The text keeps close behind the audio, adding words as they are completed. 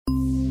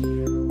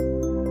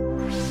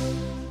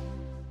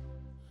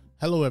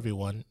Hello,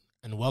 everyone,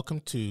 and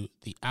welcome to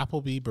the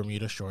Appleby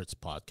Bermuda Shorts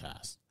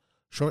podcast,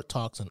 short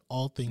talks on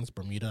all things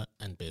Bermuda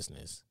and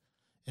business.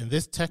 In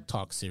this Tech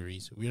Talk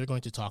series, we are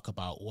going to talk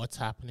about what's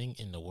happening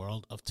in the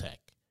world of tech.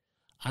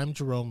 I'm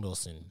Jerome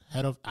Wilson,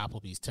 head of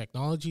Appleby's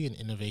Technology and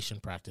Innovation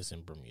Practice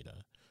in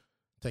Bermuda.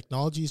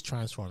 Technology is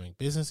transforming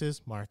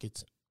businesses,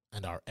 markets,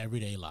 and our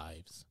everyday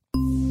lives.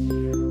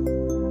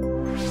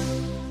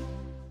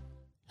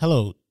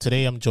 Hello,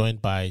 today I'm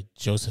joined by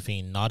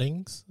Josephine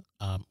Noddings.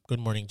 Good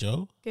morning,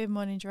 Joe. Good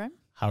morning, Jerome.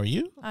 How are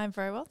you? I'm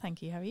very well,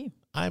 thank you. How are you?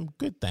 I'm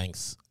good,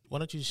 thanks. Why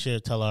don't you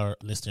tell our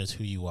listeners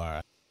who you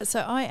are? So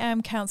I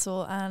am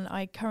counsel and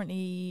I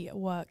currently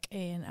work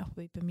in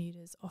Appleby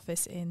Bermuda's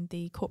office in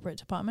the corporate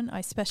department.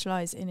 I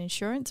specialise in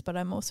insurance, but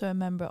I'm also a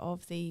member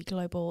of the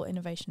Global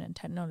Innovation and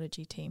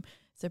Technology team,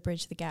 so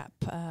bridge the gap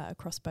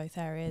across both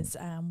areas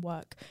and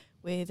work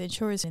with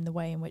insurers in the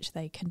way in which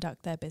they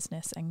conduct their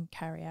business and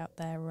carry out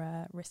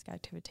their risk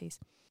activities.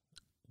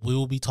 We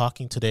will be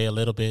talking today a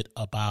little bit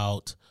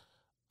about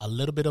a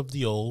little bit of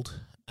the old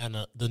and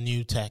the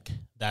new tech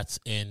that's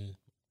in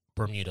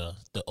Bermuda.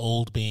 The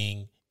old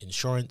being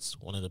insurance,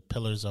 one of the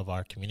pillars of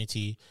our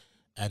community,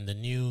 and the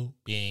new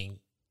being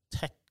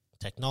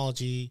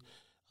technology,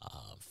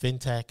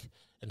 fintech,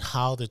 and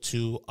how the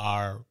two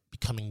are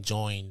becoming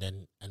joined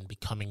and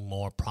becoming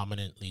more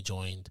prominently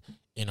joined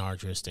in our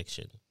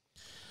jurisdiction.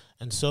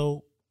 And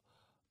so,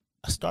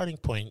 a starting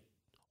point,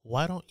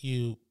 why don't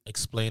you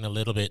explain a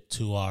little bit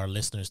to our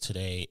listeners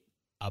today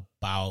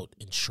about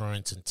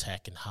insurance and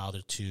tech and how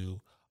the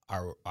two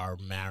are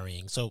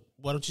marrying? So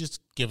why don't you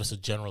just give us a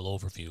general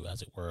overview,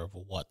 as it were, of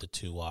what the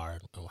two are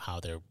and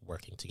how they're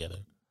working together?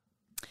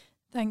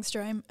 Thanks,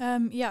 Jerome.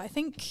 I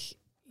think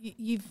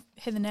you've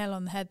hit the nail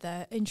on the head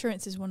there.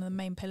 Insurance is one of the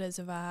main pillars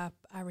of our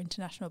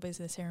international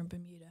business here in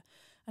Bermuda.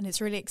 And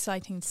it's really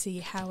exciting to see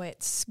how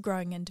it's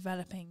growing and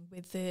developing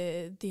with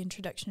the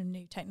introduction of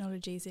new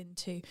technologies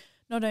into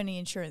not only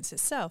insurance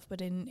itself,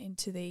 but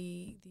into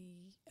the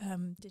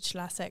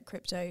digital asset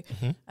crypto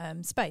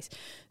space.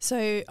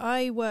 So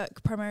I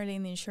work primarily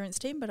in the insurance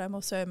team, but I'm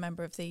also a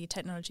member of the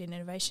technology and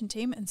innovation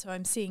team. And so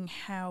I'm seeing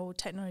how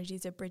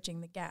technologies are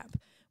bridging the gap.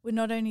 We're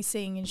not only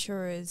seeing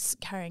insurers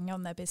carrying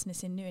on their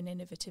business in new and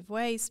innovative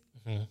ways,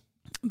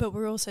 but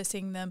we're also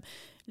seeing them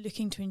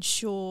looking to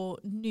ensure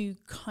new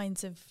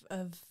kinds of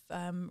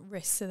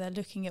risks. So they're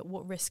looking at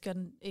what risk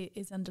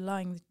is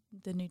underlying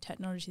the new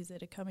technologies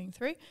that are coming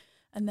through,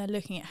 and they're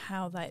looking at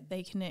how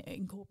they can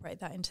incorporate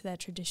that into their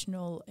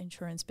traditional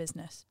insurance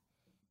business.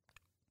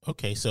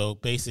 Okay, so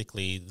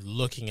basically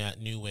looking at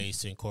new ways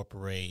to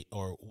incorporate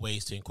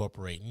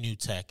new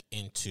tech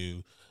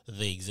into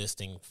the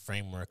existing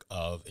framework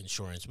of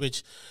insurance,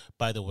 which,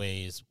 by the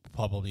way, is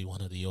probably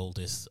one of the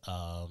oldest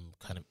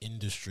kind of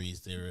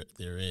industries there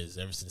is.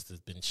 Ever since there's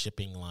been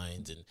shipping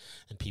lines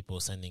and people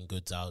sending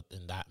goods out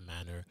in that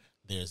manner,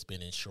 there's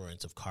been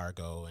insurance of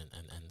cargo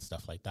and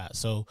stuff like that.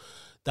 So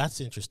that's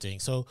interesting.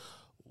 So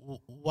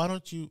why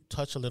don't you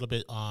touch a little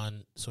bit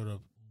on sort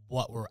of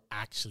what we're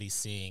actually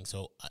seeing?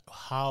 So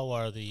how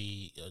are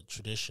the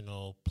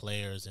traditional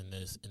players in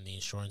the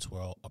insurance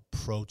world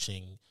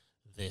approaching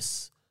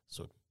this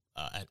sort of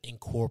and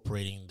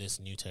incorporating this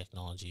new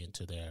technology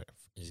into their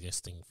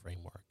existing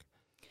framework?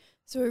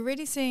 So we're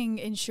really seeing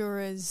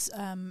insurers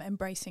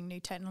embracing new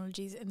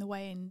technologies in the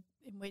way in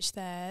which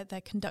they're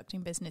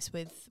conducting business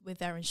with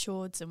their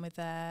insureds and with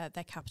their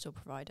capital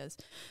providers.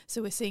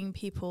 So we're seeing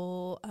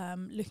people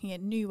looking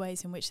at new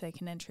ways in which they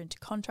can enter into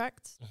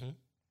contracts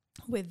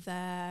with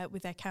their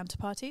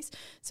counterparties.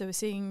 So we're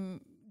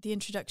seeing the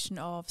introduction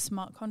of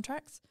smart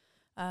contracts,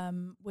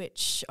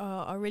 which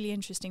are really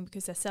interesting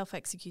because they're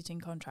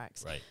self-executing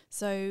contracts. Right.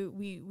 So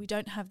we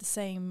don't have the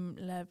same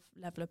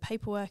level of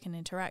paperwork and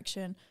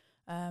interaction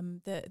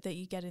that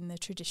you get in the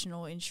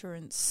traditional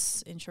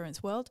insurance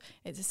world.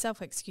 It's a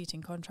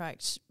self-executing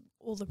contract.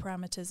 All the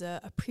parameters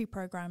are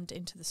pre-programmed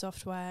into the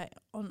software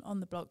on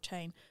the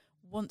blockchain.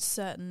 Once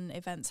certain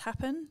events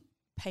happen,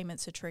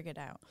 payments are triggered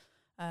out.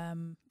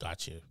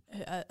 Got you.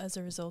 As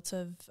a result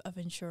of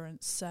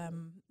insurance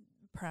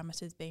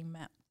parameters being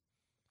met.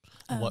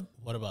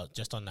 What about,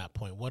 just on that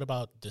point, what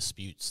about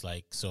disputes?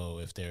 Like, so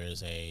if there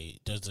is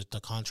does the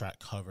contract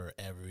cover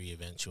every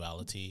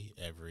eventuality,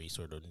 every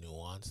sort of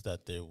nuance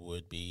that there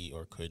would be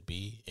or could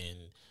be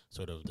in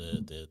sort of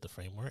the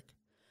framework?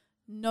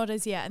 Not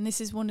as yet, and this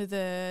is one of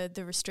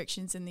the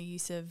restrictions in the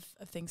use of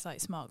things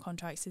like smart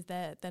contracts, is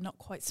they're not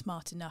quite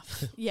smart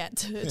enough yet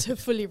to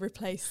fully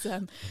replace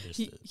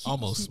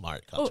almost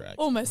smart contracts.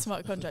 Almost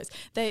smart contracts.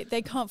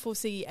 They can't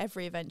foresee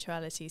every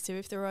eventuality. So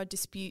if there are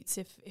disputes,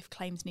 if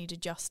claims need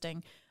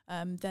adjusting,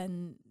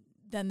 then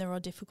there are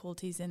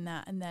difficulties in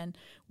that, and then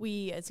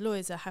we as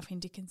lawyers are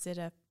having to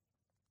consider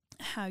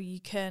how you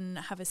can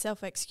have a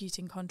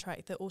self-executing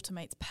contract that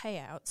automates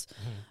payouts.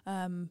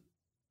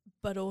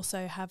 But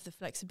also have the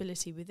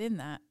flexibility within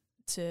that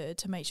to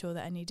make sure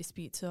that any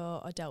disputes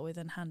are dealt with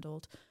and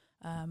handled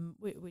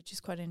which is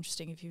quite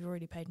interesting. If you've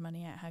already paid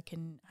money out,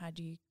 how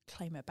do you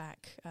claim it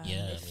back?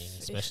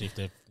 Especially if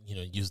they've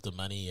used the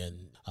money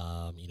and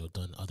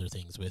done other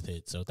things with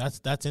it. So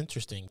that's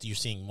interesting. You're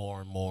seeing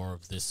more and more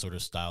of this sort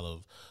of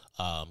style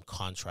of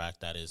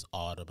contract that is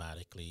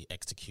automatically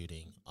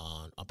executing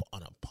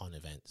upon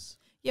events.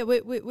 Yeah,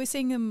 we're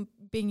seeing them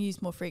being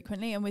used more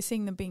frequently, and we're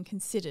seeing them being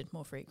considered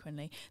more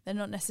frequently. They're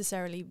not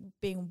necessarily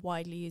being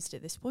widely used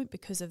at this point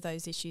because of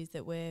those issues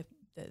that we've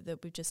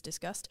just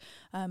discussed.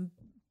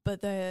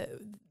 But the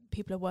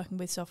people are working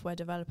with software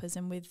developers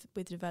and with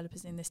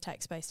developers in this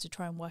tech space to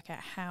try and work out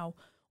how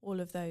all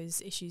of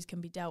those issues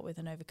can be dealt with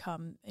and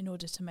overcome in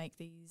order to make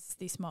these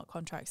smart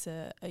contracts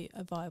a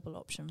viable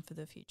option for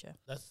the future.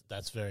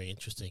 That's very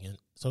interesting. And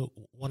so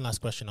one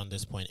last question on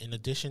this point. In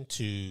addition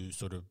to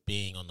sort of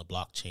being on the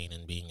blockchain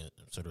and being a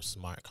sort of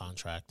smart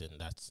contract and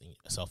that's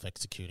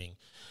self-executing,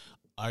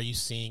 are you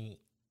seeing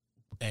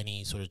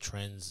any sort of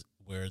trends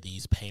where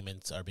these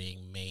payments are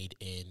being made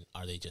in?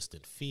 Are they just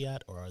in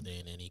fiat, or are they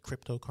in any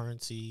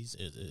cryptocurrencies?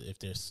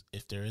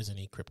 If there is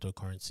any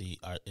cryptocurrency,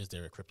 is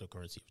there a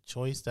cryptocurrency of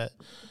choice that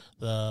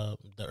the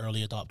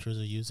early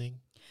adopters are using?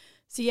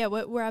 So yeah,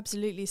 we're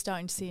absolutely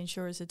starting to see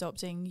insurers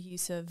adopting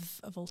use of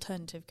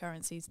alternative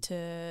currencies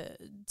to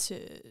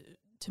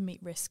meet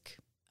risk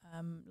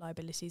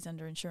liabilities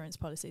under insurance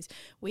policies.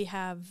 We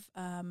have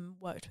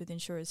worked with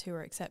insurers who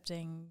are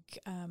accepting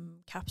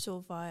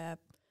capital via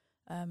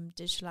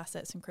digital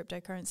assets and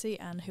cryptocurrency,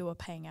 and who are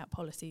paying out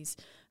policies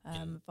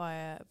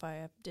via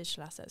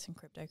digital assets and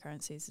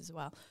cryptocurrencies as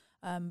well.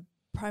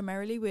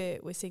 Primarily,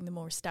 we're seeing the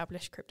more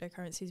established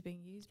cryptocurrencies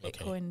being used,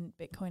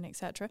 Bitcoin,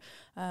 etc.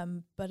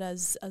 But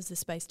as the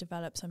space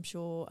develops, I'm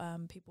sure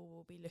people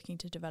will be looking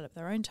to develop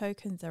their own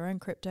tokens, their own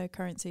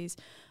cryptocurrencies,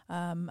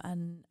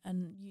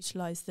 and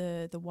utilize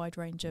the wide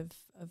range of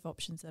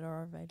options that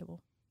are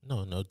available.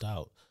 No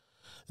doubt.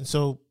 And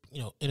so,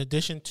 in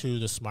addition to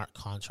the smart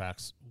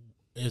contracts,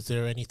 is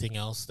there anything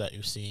else that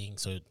you're seeing?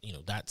 So,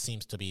 that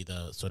seems to be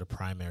the sort of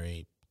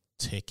primary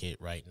ticket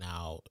right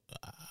now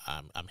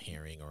I'm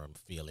hearing or I'm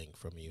feeling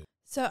from you.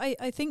 So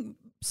I think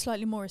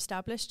slightly more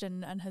established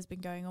and has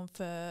been going on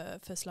for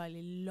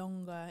slightly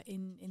longer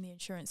in the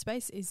insurance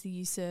space is the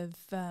use of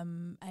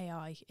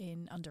AI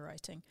in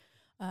underwriting.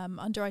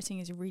 Underwriting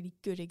is a really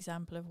good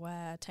example of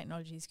where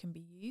technologies can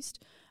be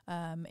used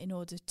in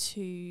order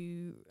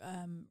to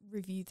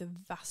review the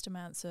vast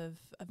amounts of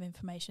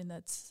information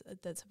that's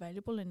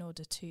available in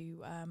order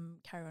to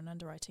carry on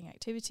underwriting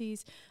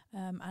activities,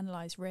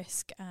 analyze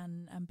risk,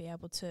 and be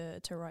able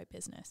to write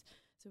business.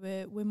 So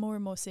we're more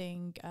and more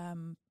seeing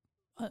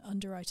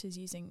underwriters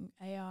using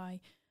AI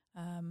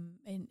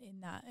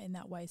in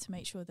that way to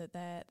make sure that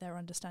they're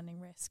understanding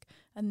risk,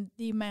 and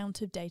the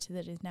amount of data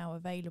that is now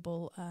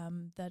available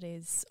that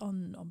is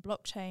on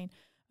blockchain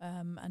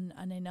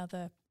and in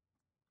other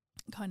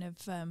kind of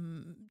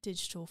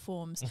digital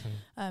forms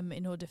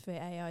in order for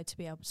AI to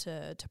be able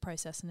to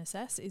process and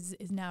assess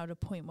is now at a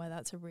point where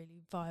that's a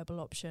really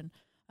viable option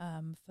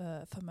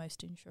for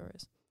most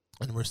insurers.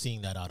 And we're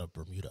seeing that out of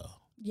Bermuda.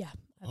 Yeah,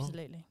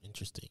 absolutely. Oh,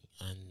 interesting.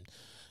 And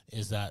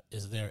is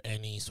there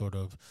any sort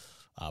of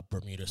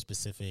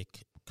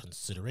Bermuda-specific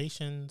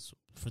considerations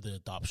for the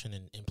adoption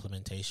and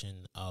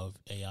implementation of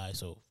AI?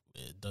 So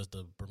does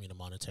the Bermuda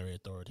Monetary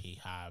Authority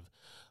have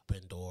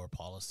open door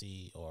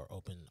policy or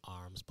open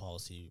arms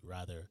policy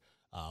rather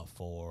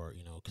for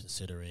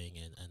considering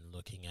and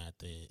looking at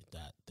the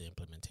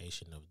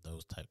implementation of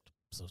those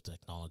types of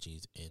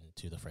technologies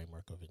into the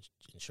framework of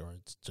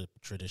insurance, to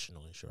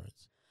traditional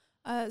insurance?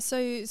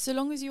 So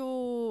long as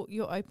you're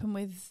open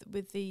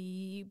with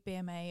the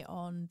BMA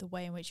on the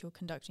way in which you're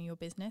conducting your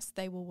business,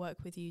 they will work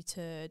with you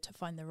to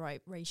find the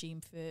right regime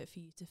for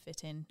you to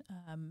fit in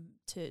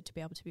to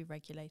be able to be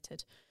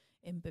regulated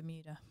in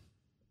Bermuda.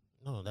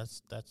 No,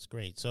 that's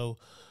great. So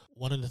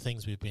one of the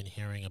things we've been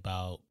hearing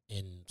about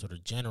in sort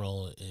of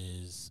general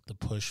is the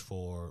push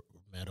for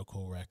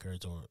medical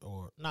records,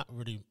 or not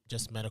really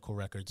just medical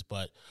records,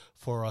 but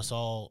for us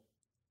all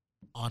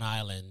on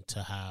island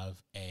to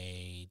have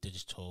a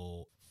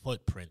digital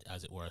footprint,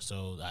 as it were,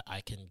 so that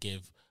I can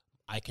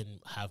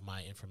have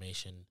my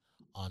information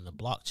on the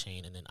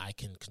blockchain, and then I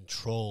can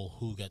control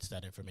who gets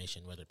that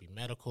information, whether it be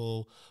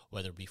medical,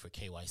 whether it be for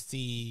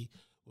KYC,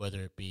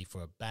 whether it be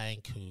for a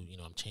bank who,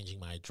 I'm changing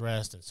my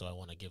address, and so I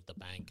want to give the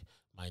bank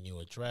my new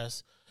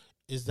address.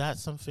 Is that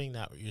something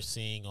that you're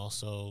seeing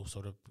also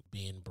sort of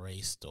be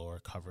embraced or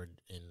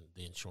covered in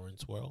the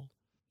insurance world?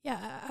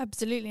 Yeah,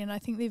 absolutely. And I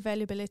think the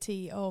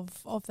availability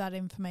of that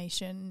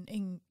information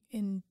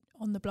in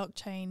on the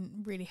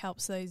blockchain really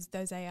helps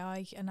those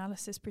AI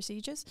analysis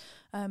procedures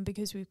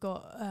because we've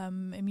got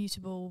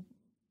immutable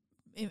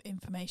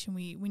information.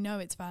 We know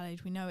it's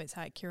valid, we know it's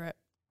accurate,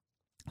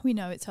 we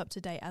know it's up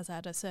to date as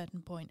at a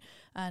certain point,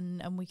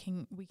 and we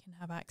can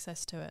have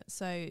access to it.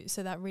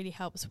 So that really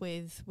helps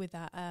with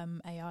that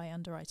AI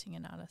underwriting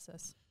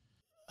analysis.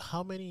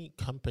 How many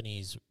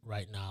companies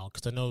right now,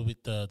 because I know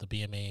with the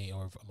BMA,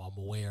 or I'm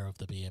aware of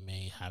the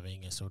BMA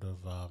having a sort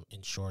of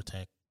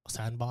InsurTech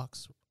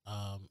sandbox,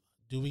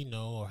 do we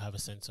know or have a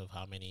sense of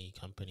how many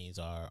companies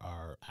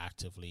are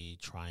actively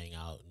trying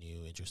out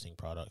new interesting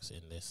products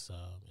in this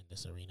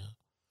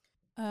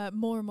arena?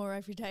 More and more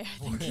every day,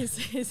 I think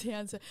is the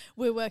answer.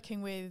 We're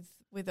working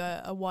with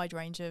a wide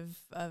range of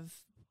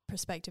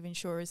prospective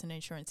insurers and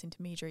insurance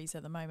intermediaries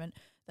at the moment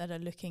that are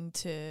looking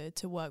to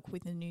work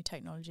with the new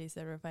technologies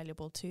that are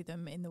available to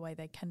them in the way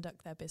they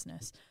conduct their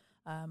business,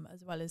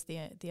 as well as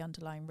the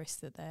underlying risks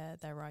that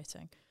they're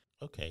writing.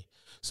 Okay,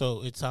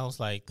 so it sounds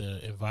like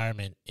the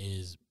environment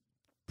is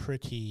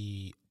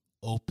pretty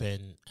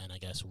open, and I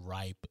guess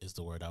ripe is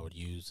the word I would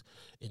use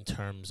in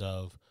terms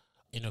of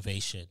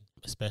innovation,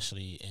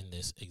 especially in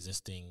this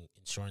existing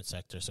insurance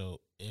sector.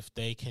 So if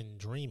they can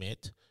dream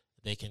it,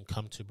 they can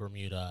come to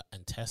Bermuda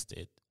and test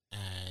it.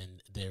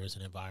 And there is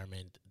an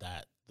environment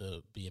that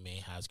the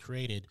BMA has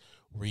created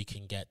where you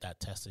can get that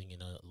testing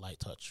in a light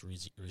touch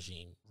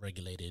regime,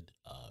 regulated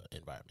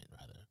environment,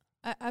 rather.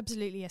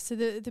 Absolutely, yes. So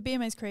the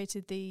BMA has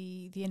created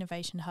the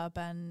innovation hub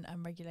and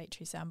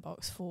regulatory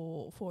sandbox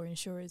for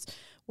insurers,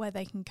 where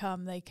they can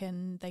come, they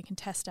can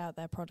test out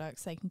their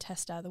products, they can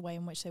test out the way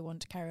in which they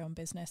want to carry on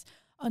business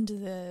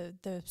under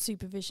the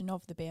supervision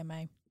of the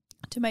BMA,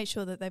 to make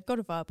sure that they've got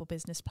a viable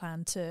business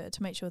plan, to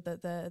make sure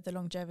that the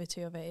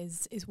longevity of it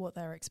is what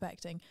they're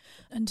expecting,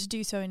 and to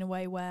do so in a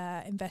way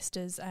where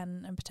investors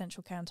and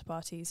potential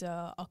counterparties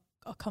are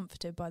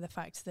comforted by the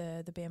fact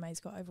the BMA's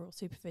got overall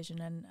supervision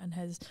and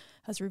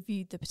has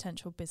reviewed the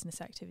potential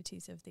business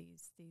activities of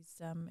these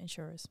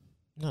insurers.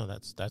 No,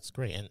 that's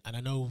great. And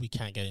I know we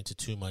can't get into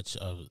too much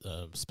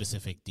of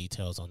specific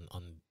details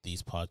on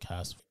these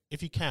podcasts.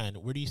 If you can,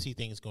 where do you see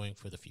things going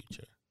for the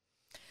future?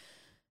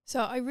 So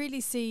I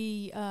really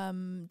see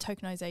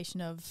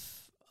tokenization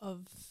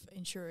of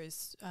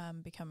insurers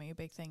becoming a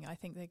big thing. I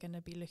think they're going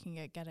to be looking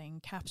at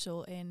getting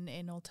capital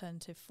in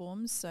alternative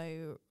forms,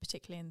 so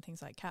particularly in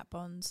things like cat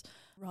bonds,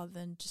 rather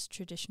than just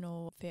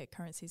traditional fiat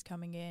currencies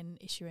coming in,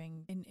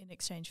 issuing in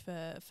exchange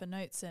for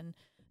notes and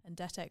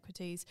debt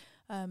equities,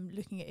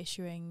 looking at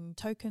issuing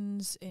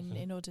tokens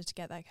in order to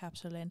get that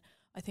capital in.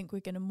 I think we're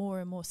going to more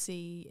and more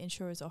see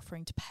insurers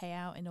offering to pay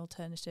out in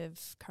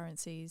alternative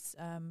currencies,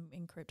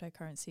 in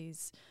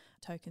cryptocurrencies,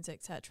 tokens,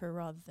 etc.,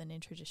 rather than in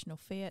traditional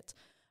fiat.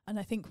 And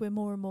I think we're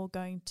more and more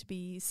going to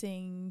be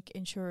seeing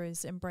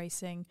insurers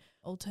embracing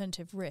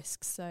alternative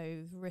risks,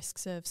 so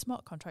risks of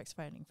smart contracts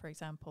failing, for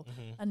example,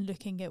 and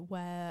looking at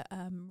where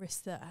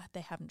risks that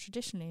they haven't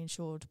traditionally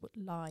insured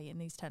lie in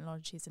these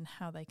technologies and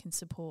how they can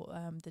support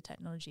the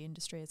technology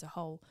industry as a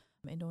whole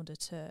in order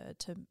to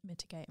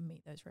mitigate and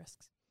meet those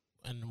risks.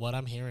 And what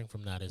I'm hearing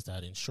from that is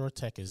that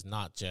InsurTech is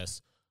not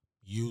just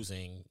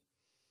using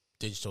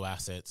digital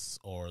assets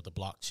or the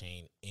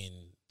blockchain in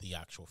the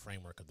actual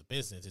framework of the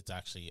business. It's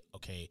actually,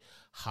 okay,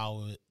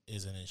 how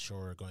is an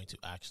insurer going to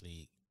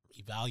actually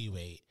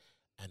evaluate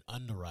and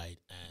underwrite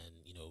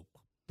and,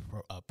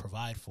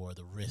 provide for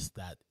the risk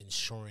that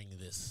insuring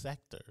this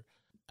sector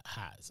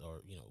has,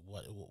 or,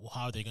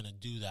 how are they going to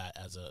do that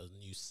as a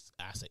new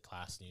asset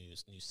class,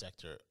 new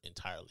sector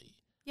entirely?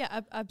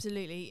 Yeah,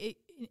 absolutely.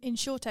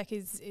 InsurTech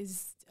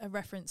is a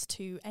reference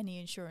to any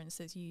insurance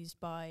that's used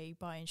by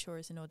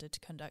insurers in order to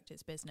conduct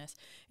its business.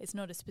 It's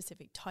not a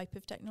specific type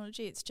of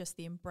technology. It's just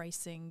the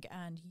embracing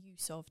and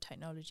use of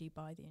technology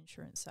by the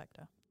insurance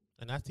sector.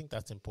 And I think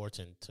that's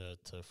important to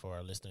for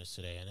our listeners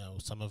today. I know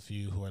some of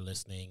you who are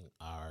listening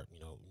are,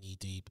 knee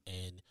deep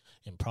in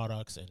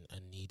products and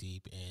knee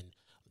deep in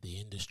the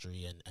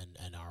industry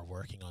and are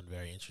working on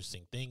very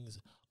interesting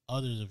things.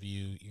 Others of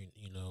you,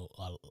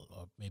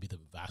 or maybe the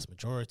vast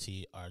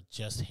majority, are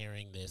just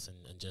hearing this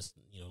and just,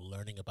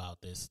 learning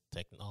about this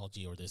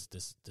technology or this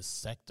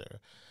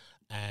sector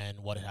and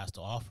what it has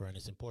to offer. And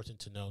it's important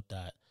to note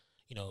that,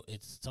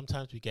 it's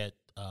sometimes we get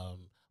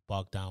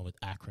bogged down with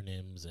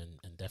acronyms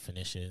and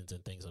definitions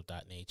and things of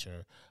that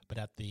nature. But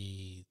at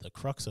the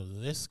crux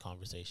of this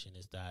conversation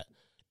is that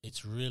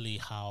it's really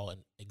how an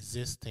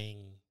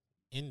existing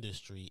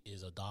industry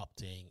is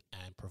adopting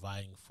and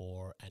providing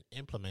for and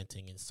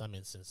implementing, in some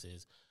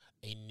instances,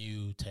 a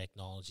new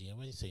technology. And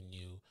when you say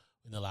new,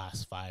 in the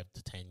last 5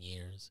 to 10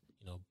 years,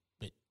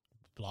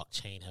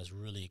 blockchain has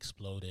really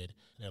exploded.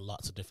 There are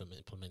lots of different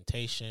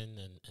implementation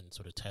and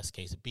sort of test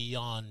cases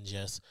beyond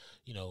just,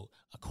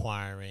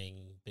 acquiring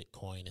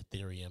Bitcoin,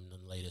 Ethereum,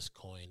 and the latest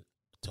coin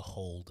to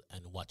hold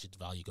and watch its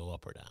value go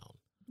up or down.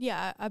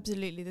 Yeah,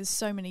 absolutely. There's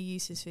so many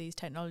uses for these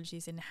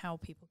technologies in how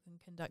people can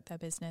conduct their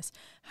business,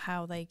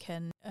 how they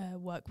can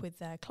work with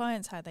their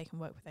clients, how they can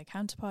work with their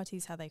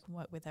counterparties, how they can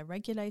work with their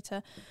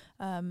regulator.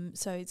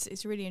 So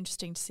it's really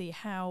interesting to see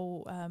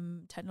how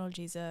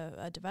technologies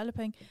are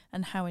developing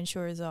and how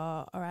insurers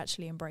are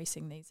actually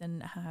embracing these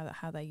and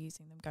how they're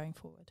using them going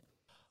forward.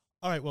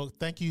 All right. Well,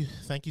 thank you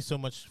so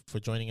much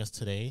for joining us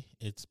today.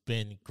 It's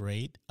been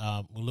great.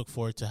 We look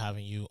forward to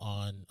having you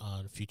on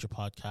future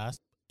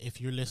podcasts. If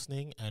you're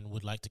listening and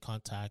would like to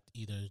contact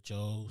either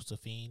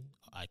Josephine,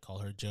 I call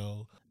her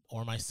Joe,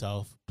 or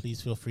myself,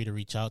 please feel free to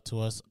reach out to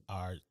us.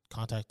 Our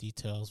contact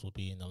details will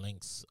be in the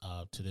links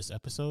to this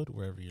episode,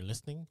 wherever you're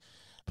listening.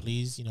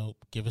 Please,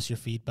 give us your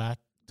feedback.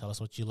 Tell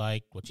us what you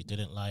liked, what you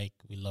didn't like.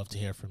 We love to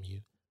hear from you.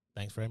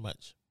 Thanks very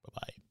much.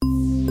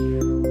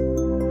 Bye-bye.